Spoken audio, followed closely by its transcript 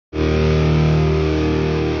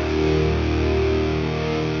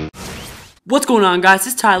What's going on, guys?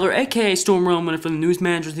 It's Tyler, aka Storm Roman from the News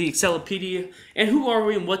Manager of the Accelepedia. And who are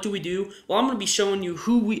we and what do we do? Well, I'm going to be showing you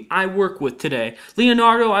who I work with today.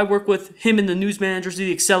 Leonardo, I work with him in the News Manager of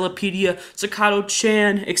the Accelepedia. Sakato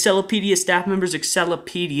Chan, Accelepedia staff members,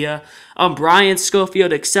 Accelepedia. Brian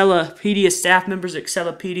Schofield, Accelepedia staff members,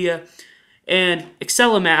 Accelepedia. And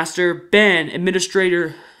Accelemaster, Ben,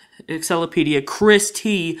 administrator, Accelepedia, Chris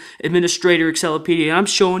T, administrator, Accelepedia. And I'm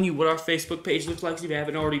showing you what our Facebook page looks like if you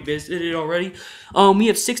haven't already visited it already. We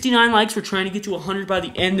have 69 likes. We're trying to get to 100 by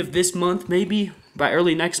the end of this month, maybe by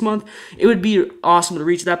early next month. It would be awesome to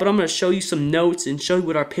reach that, but I'm going to show you some notes and show you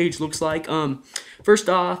what our page looks like. First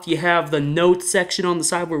off, you have the notes section on the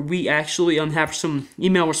side where we actually have some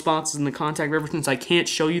email responses and the contact references. I can't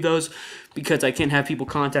show you those because I can't have people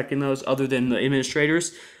contacting those other than the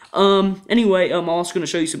administrators. Anyway, I'm also going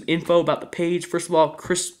to show you some info about the page. First of all,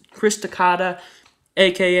 Chris Takata,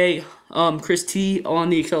 aka Chris T, on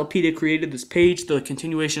the Accelepedia created this page, the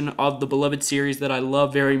continuation of the beloved series that I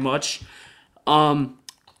love very much. The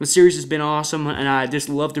series has been awesome, and I just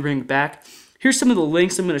love to bring it back. Here's some of the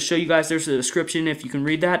links I'm going to show you guys. There's a description if you can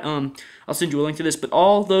read that. I'll send you a link to this, but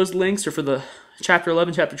all those links are for the Chapter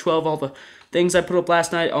 11, Chapter 12, all the things I put up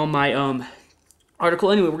last night on my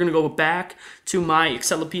article. Anyway, we're going to go back to my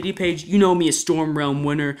Accelepedia page. You know me as Storm Realm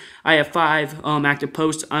Winner. I have 5 active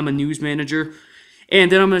posts. I'm a news manager.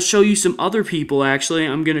 And then I'm going to show you some other people, actually.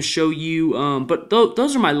 I'm going to show you, but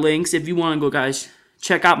those are my links. If you want to go, guys,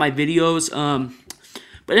 check out my videos.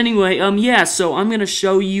 But anyway, yeah, so I'm going to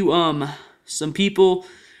show you some people.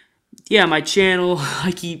 Yeah, my channel,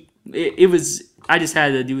 I just had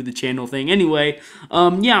to do the channel thing. Anyway,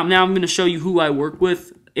 yeah, now I'm going to show you who I work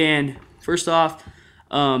with. And first off,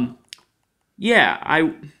 yeah,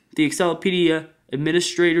 the Accelepedia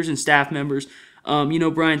administrators and staff members. You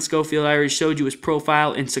know Brian Schofield, I already showed you his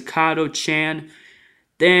profile, and Sakato Chan.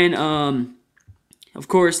 Then, of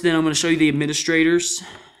course, then I'm going to show you the administrators.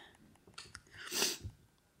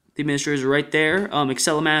 The administrators are right there.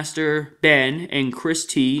 Accelemaster, Ben, and Chris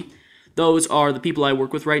T. Those are the people I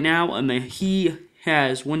work with right now. And he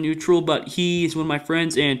has one neutral, but he is one of my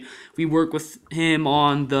friends, and we work with him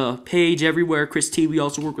on the page everywhere. Chris T, we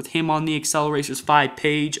also work with him on the Acceleracers 5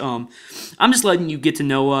 page. I'm just letting you get to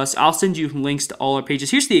know us. I'll send you links to all our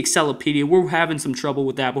pages. Here's the Accelepedia. We're having some trouble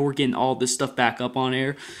with that, but we're getting all this stuff back up on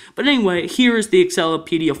air. But anyway, here is the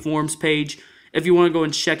Accelepedia forums page. If you want to go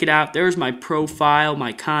and check it out, there's my profile,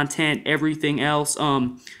 my content, everything else.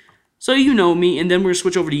 So you know me, and then we're going to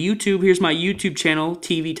switch over to YouTube. Here's my YouTube channel,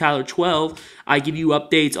 TV Tyler 12. I give you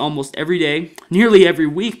updates almost every day, nearly every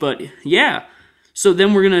week, but yeah. So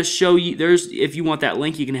then we're going to show you, if you want that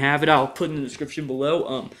link, you can have it. I'll put it in the description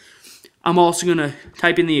below. I'm also going to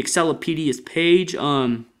type in the Accelepedia's page.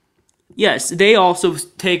 Yes, they also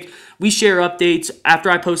we share updates. After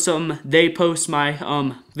I post something, they post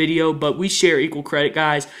my video, but we share equal credit,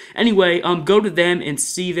 guys. Anyway, go to them and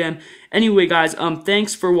see them. Anyway, guys,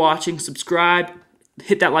 thanks for watching. Subscribe,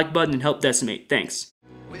 hit that like button, and help Decimate. Thanks.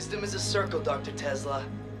 Wisdom is a circle, Dr. Tesla.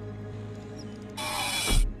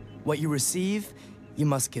 What you receive, you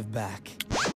must give back.